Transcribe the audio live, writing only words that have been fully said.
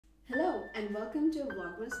and welcome to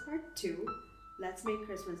Vlogmas Part 2. Let's make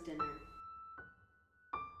Christmas dinner.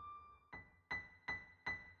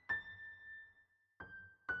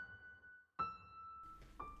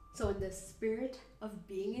 So in the spirit of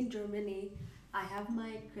being in Germany, I have my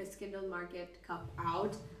Christkindl Market cup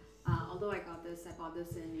out. Although I bought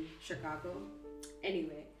this in Chicago.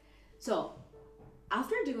 Anyway, so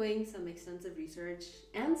after doing some extensive research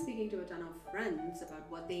and speaking to a ton of friends about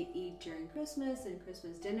what they eat during Christmas and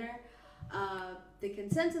Christmas dinner, the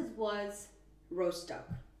consensus was roast duck.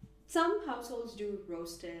 Some households do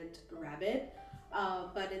roasted rabbit,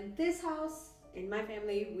 but in this house, in my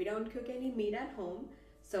family, we don't cook any meat at home.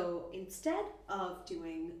 So instead of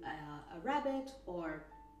doing a rabbit or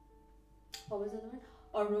what was the other one?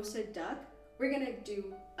 Or roasted duck, we're gonna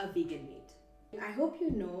do a vegan meat. I hope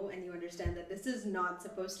you know and you understand that this is not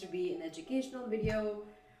supposed to be an educational video.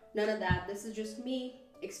 None of that. This is just me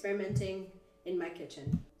experimenting in my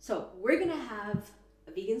kitchen. So we're gonna have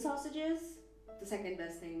vegan sausages, the second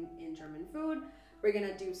best thing in German food. We're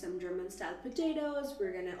gonna do some German style potatoes.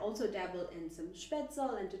 We're gonna also dabble in some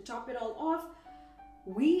spätzle, and to top it all off,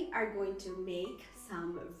 we are going to make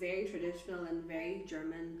some very traditional and very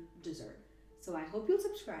German dessert. So I hope you'll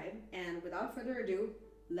subscribe, and without further ado,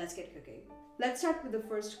 let's get cooking. Let's start with the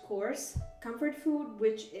first course, comfort food,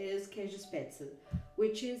 which is Käsespätzle,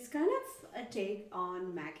 which is kind of a take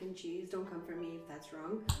on mac and cheese. Don't come for me if that's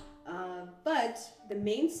wrong. But the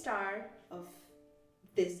main star of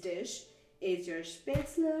this dish is your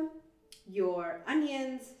spätzle, your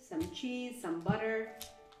onions, some cheese, some butter,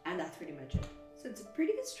 and that's pretty much it. So it's a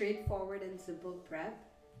pretty straightforward and simple prep.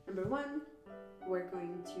 Number one, we're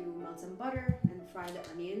going to melt some butter and fry the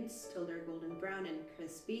onions till they're golden brown and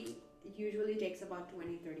crispy. It usually takes about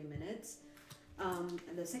 20-30 minutes. And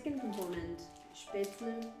the second component,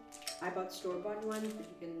 spätzle. I bought store-bought one, but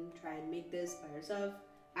you can try and make this by yourself.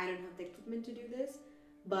 I don't have the equipment to do this,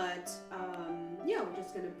 but yeah, we're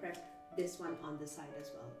just gonna prep this one on the side as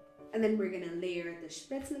well. And then we're gonna layer the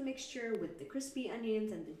spätzle mixture with the crispy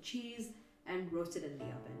onions and the cheese and roast it in the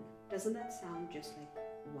oven. Doesn't that sound just like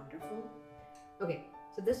wonderful? Okay,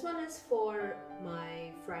 so this one is for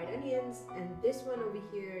my fried onions, and this one over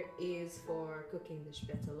here is for cooking the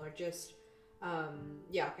spätzle, or just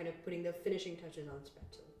yeah, kind of putting the finishing touches on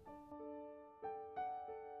spätzle.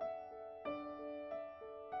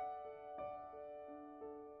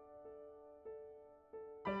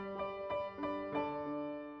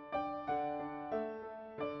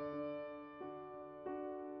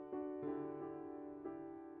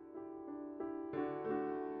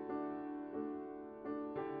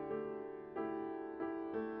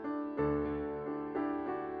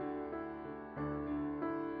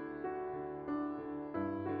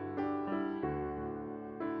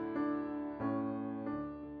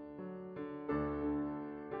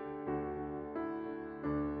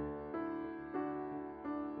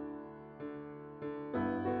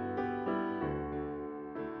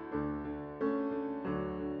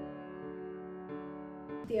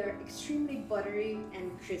 They are extremely buttery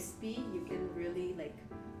and crispy. You can really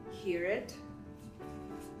hear it.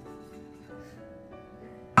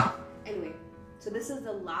 Anyway, so this is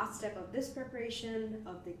the last step of this preparation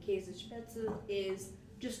of the Käsespätzle, is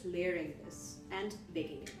just layering this and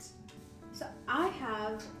baking it. So I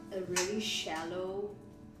have a really shallow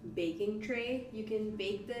baking tray. You can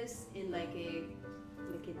bake this in like a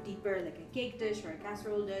deeper, like a cake dish or a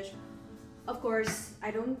casserole dish. Of course, I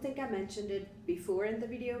don't think I mentioned it before in the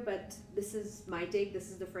video, but this is my take. This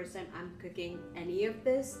is the first time I'm cooking any of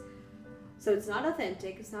this. So it's not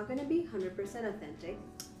authentic. It's not going to be 100% authentic.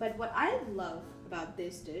 But what I love about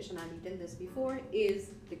this dish, and I've eaten this before, is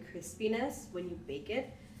the crispiness when you bake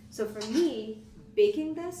it. So for me,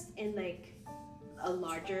 baking this in a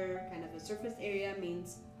larger kind of a surface area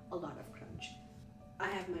means a lot of crunch. I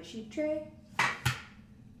have my sheet tray.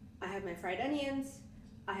 I have my fried onions.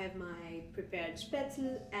 I have my prepared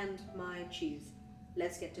spätzle and my cheese.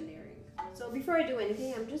 Let's get to layering. So before I do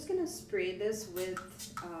anything, I'm just gonna spray this with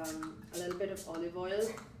a little bit of olive oil.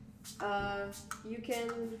 You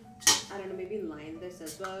can, I don't know, maybe line this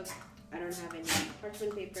as well. I don't have any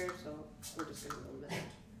parchment paper, so we're just gonna roll with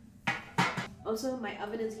it. Also, my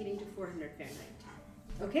oven is heating to 400 Fahrenheit.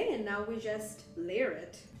 Okay, and now we just layer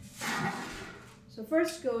it. So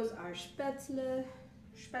first goes our spätzle.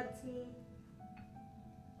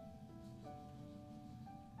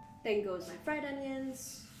 Then goes my fried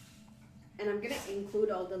onions, and I'm gonna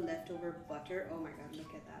include all the leftover butter. Oh my god,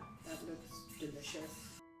 look at that. That looks delicious.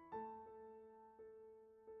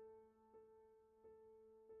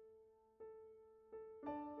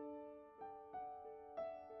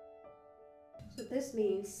 So this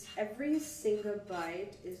means every single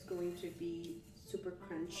bite is going to be super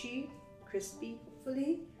crunchy, crispy,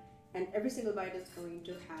 hopefully, and every single bite is going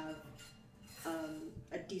to have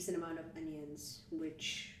a decent amount of onions,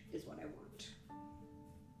 which is what I want.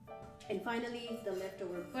 And finally, the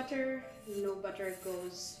leftover butter. No butter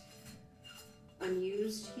goes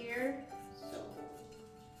unused here, so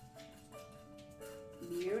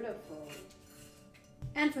beautiful.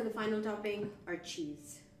 And for the final topping, our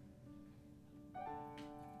cheese.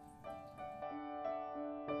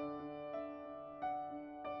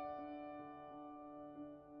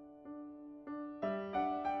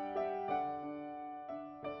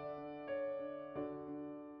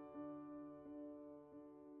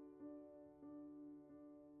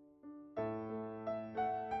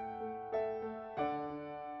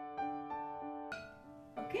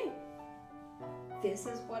 Okay, this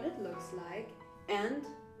is what it looks like, and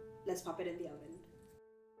let's pop it in the oven.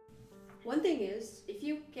 One thing is, if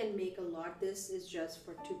you can make a lot, this is just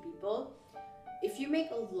for 2 people. If you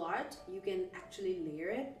make a lot, you can actually layer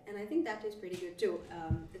it, and I think that tastes pretty good too.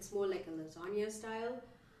 It's more like a lasagna style,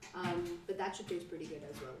 but that should taste pretty good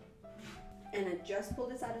as well. And I just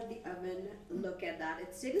pulled this out of the oven. Look at that.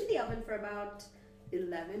 It stayed in the oven for about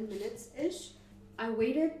 11 minutes-ish. I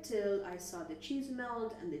waited till I saw the cheese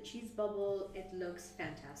melt and the cheese bubble. It looks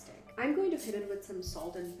fantastic. I'm going to hit it with some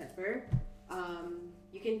salt and pepper.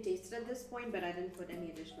 You can taste it at this point, but I didn't put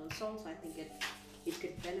any additional salt, so I think it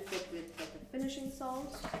could benefit with like the finishing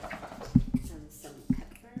salt and some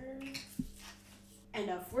pepper.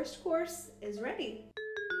 And our first course is ready.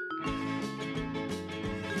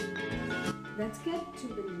 Let's get to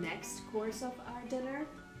the next course of our dinner,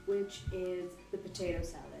 which is the potato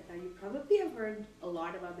salad. Now, you probably have heard a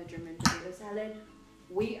lot about the German potato salad.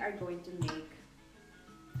 We are going to make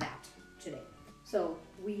that today. So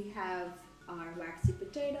we have our waxy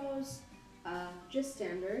potatoes, just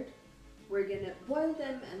standard. We're gonna boil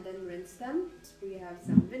them and then rinse them. We have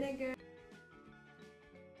some vinegar.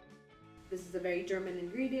 This is a very German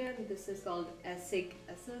ingredient. This is called Essig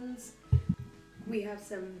essence. We have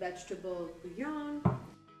some vegetable bouillon.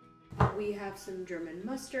 We have some German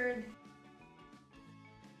mustard.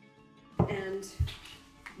 And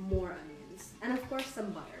more onions, and of course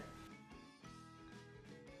some butter.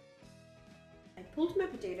 I pulled my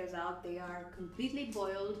potatoes out. They are completely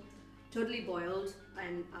boiled, totally boiled,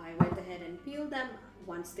 and I went ahead and peeled them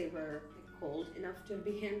once they were cold enough to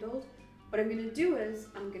be handled. What I'm gonna do is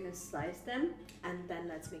I'm gonna slice them, and then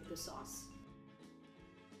let's make the sauce.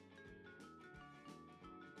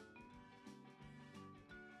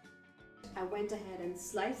 I went ahead and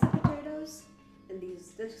sliced the potatoes in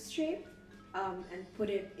this shape, and put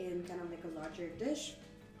it in kind of like a larger dish.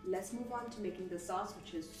 Let's move on to making the sauce,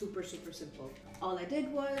 which is super simple. All I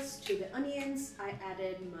did was, to the onions, I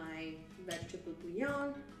added my vegetable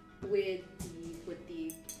bouillon with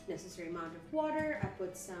the necessary amount of water. I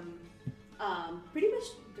put some, pretty much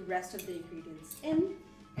the rest of the ingredients in,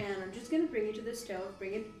 and I'm just gonna bring it to the stove,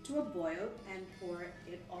 bring it to a boil, and pour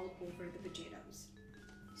it all over the potatoes.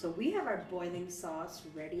 So we have our boiling sauce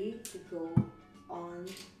ready to go on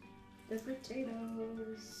the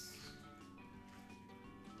potatoes.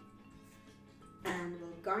 And we'll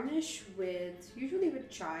garnish with, usually with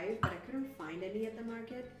chive, but I couldn't find any at the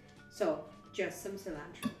market, so just some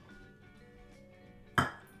cilantro.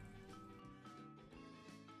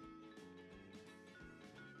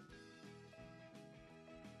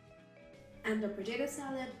 And the potato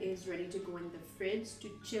salad is ready to go in the fridge to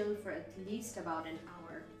chill for at least about an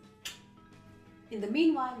hour. In the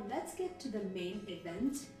meanwhile, let's get to the main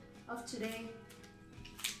event of today,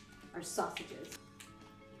 our sausages.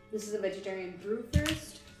 This is a vegetarian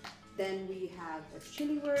bratwurst, then we have a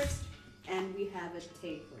chili wurst, and we have a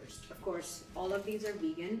teigwurst. Of course, all of these are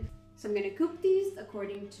vegan. So I'm gonna cook these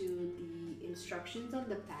according to the instructions on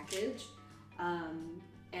the package.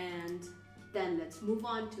 And then let's move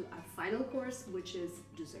on to our final course, which is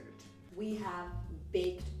dessert. We have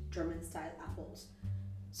baked German style apples.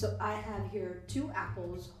 So I have here 2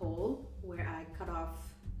 apples whole, where I cut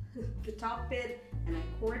off the top bit and I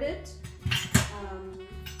cored it.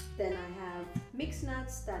 Then I have mixed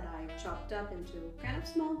nuts that I chopped up into kind of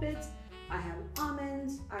small bits. I have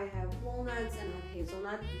almonds, I have walnuts, and I have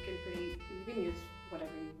hazelnut. You can use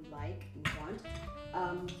whatever you like and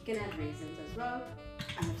want. You can add raisins as well.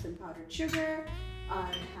 I have some powdered sugar.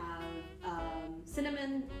 I have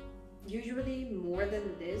cinnamon. Usually more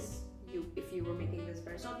than this. If you were making this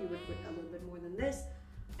for yourself, you would put a little bit more than this.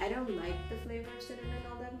 I don't like the flavor of cinnamon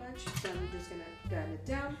all that much, so I'm just gonna grab it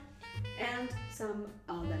down. And some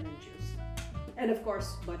lemon juice. And of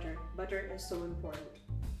course, butter. Butter is so important.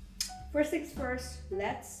 First things first,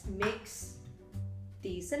 let's mix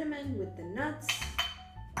the cinnamon with the nuts,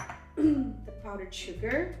 the powdered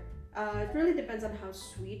sugar. It really depends on how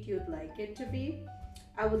sweet you'd like it to be.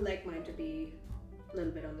 I would like mine to be a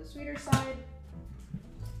little bit on the sweeter side.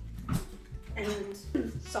 And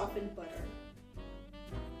softened butter.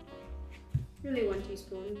 Really 1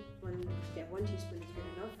 teaspoon. 1 teaspoon is good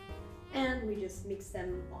enough. And we just mix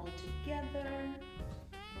them all together.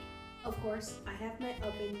 Of course, I have my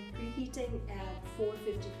oven preheating at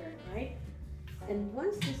 450 Fahrenheit. And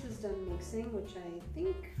once this is done mixing, which I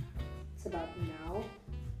think it's about now,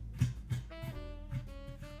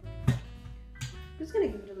 I'm just gonna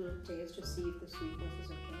give it a little taste to see if the sweetness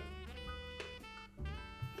is okay.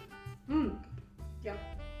 Yeah.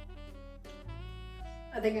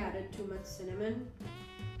 I think I added too much cinnamon,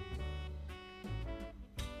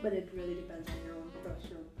 but it really depends on your own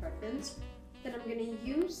personal preference. Then I'm gonna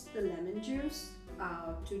use the lemon juice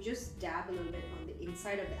to just dab a little bit on the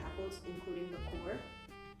inside of the apples, including the core,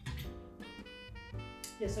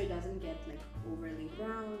 just so it doesn't get like overly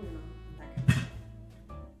brown, you know, that kind of stuff.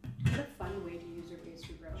 What a fun way to use your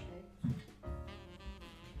pastry brush, eh?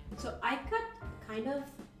 So I cut kind of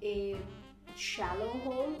a shallow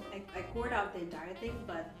hole. I poured out the entire thing,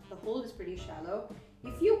 but the hole is pretty shallow.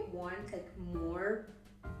 If you want like more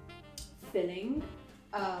filling,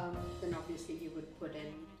 then obviously you would put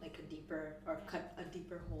in like a deeper, or cut a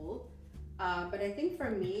deeper hole. But I think for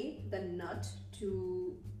me, the nut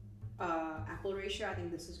to apple ratio, I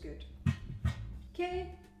think this is good.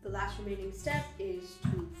 Okay, the last remaining step is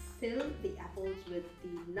to fill the apples with the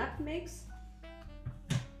nut mix.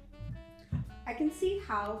 I can see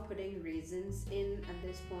how putting raisins in at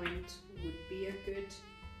this point would be a good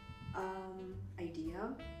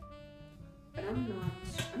idea, but I'm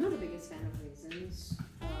not the biggest fan of raisins,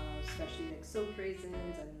 especially like silk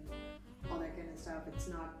raisins and all that kind of stuff. It's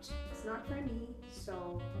not for me.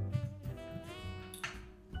 So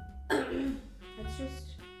let's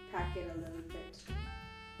just pack it a little bit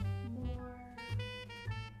more.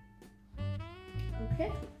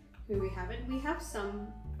 Okay, here we have it. We have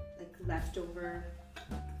some like leftover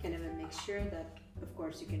kind of a mixture that of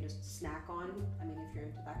course you can just snack on. I mean, if you're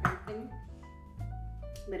into that kind of thing.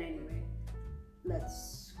 But anyway,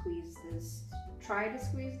 let's squeeze this, try to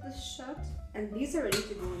squeeze this shut. And these are ready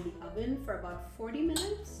to go in the oven for about 40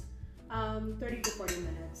 minutes. 30 to 40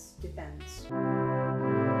 minutes, depends.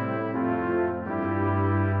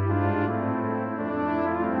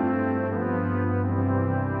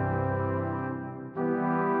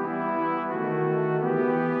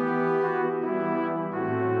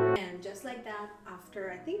 Like that,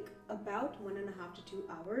 after I think about 1.5 to 2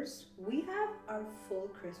 hours, we have our full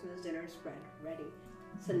Christmas dinner spread ready.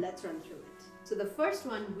 So let's run through it. So the first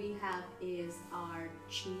one we have is our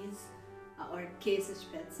cheese or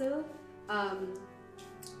Käsespätzle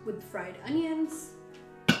with fried onions.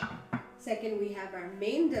 Second, we have our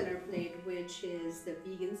main dinner plate, which is the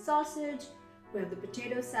vegan sausage. We have the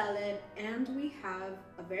potato salad, and we have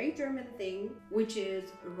a very German thing, which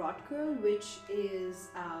is Rotkohl, which is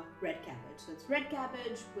red cabbage. So it's red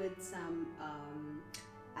cabbage with some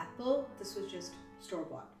apple. This was just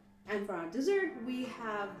store-bought. And for our dessert, we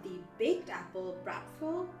have the baked apple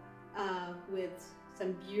Bratwurst with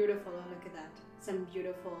some beautiful, oh look at that, some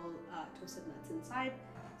beautiful toasted nuts inside.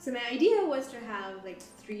 So my idea was to have like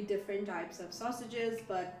 3 different types of sausages,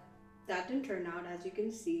 but that didn't turn out, as you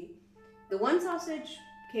can see. The one sausage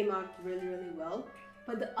came out really, really well,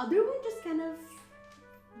 but the other one just kind of,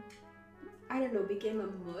 I don't know, became a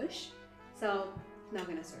mush. So not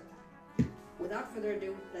gonna serve that. Without further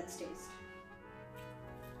ado, let's taste.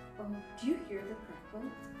 Oh, do you hear the crackle?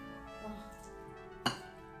 Oh.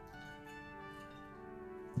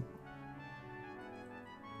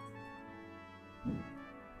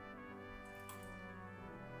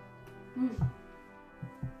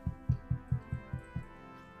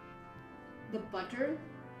 The butter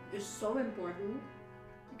is so important.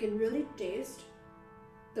 You can really taste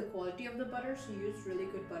the quality of the butter, so use really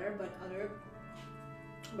good butter,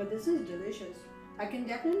 but this is delicious. I can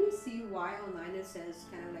definitely see why online it says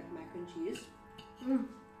kind of like mac and cheese.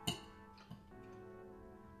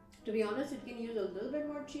 To be honest, it can use a little bit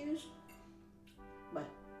more cheese, but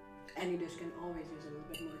any dish can always use a little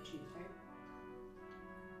bit more cheese, right?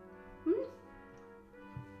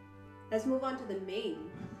 Let's move on to the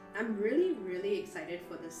main. I'm really, really excited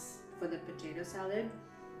for this, for the potato salad.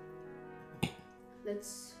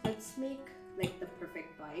 Let's make like the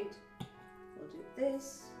perfect bite. We'll do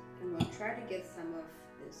this, and we'll try to get some of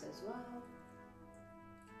this as well.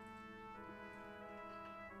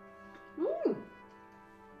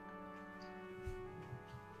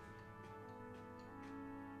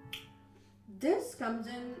 This comes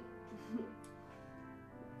in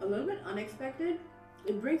a little bit unexpected.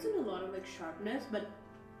 It brings in a lot of like sharpness, but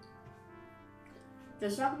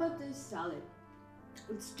let's talk about this salad.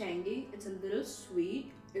 It's tangy, it's a little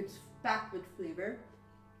sweet, it's packed with flavor.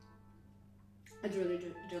 It's really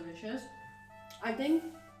delicious. I think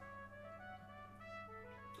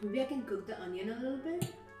maybe I can cook the onion a little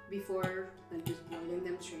bit before like just boiling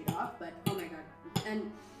them straight off, but oh my god.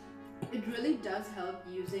 And it really does help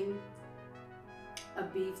using a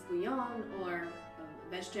beef bouillon or a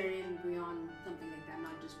vegetarian bouillon, something like that,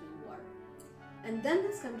 not just plain water. And then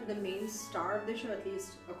let's come to the main star of the show, at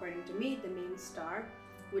least according to me, the main star,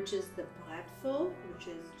 which is the bratwurst, which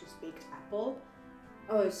is just baked apple.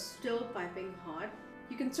 Oh, it's still piping hot.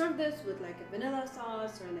 You can serve this with like a vanilla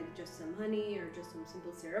sauce or like just some honey or just some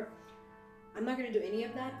simple syrup. I'm not going to do any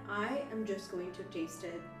of that. I am just going to taste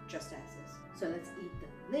it just as is. So let's eat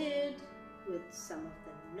the lid with some of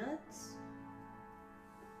the nuts.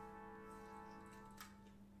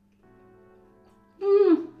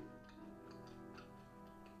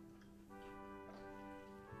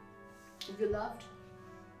 If you loved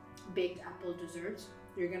baked apple desserts,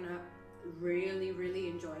 you're gonna really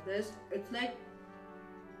enjoy this. It's like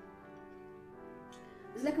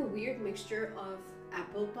a weird mixture of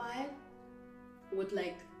apple pie with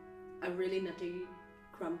like a really nutty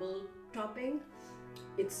crumble topping.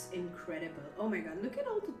 It's incredible. Oh my god, look at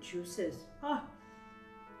all the juices. Ah.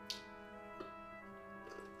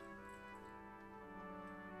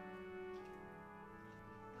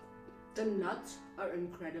 The nuts are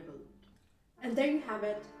incredible. And there you have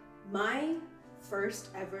it, my first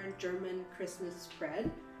ever German Christmas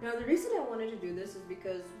spread. Now the reason I wanted to do this is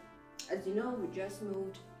because, as you know, we just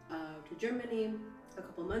moved to Germany a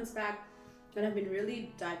couple months back, and I've been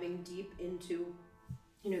really diving deep into,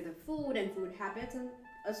 you know, the food and food habits and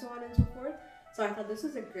so on and so forth. So I thought this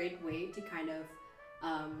was a great way to kind of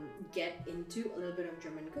get into a little bit of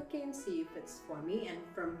German cooking, see if it's for me, and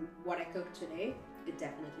from what I cooked today, it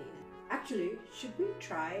definitely is. Actually, should we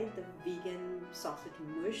try the vegan sausage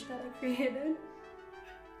mush that I created?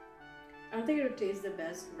 I don't think it would taste the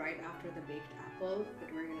best right after the baked apple,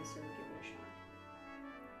 but we're gonna still give it a shot.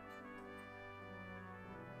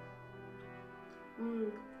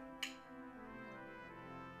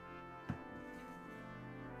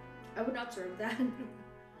 I would not serve that.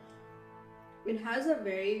 It has a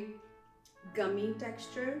very gummy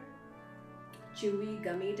texture, chewy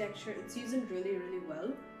gummy texture. It's seasoned really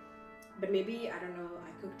well. But maybe, I don't know,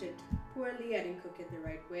 I cooked it poorly, I didn't cook it the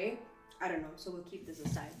right way. I don't know, so we'll keep this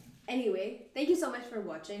aside. Anyway, thank you so much for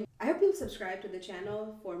watching. I hope you'll subscribe to the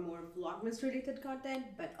channel for more Vlogmas related content,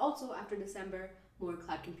 but also after December, more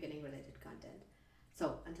cloud computing related content.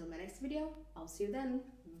 So until my next video, I'll see you then.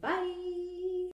 Bye!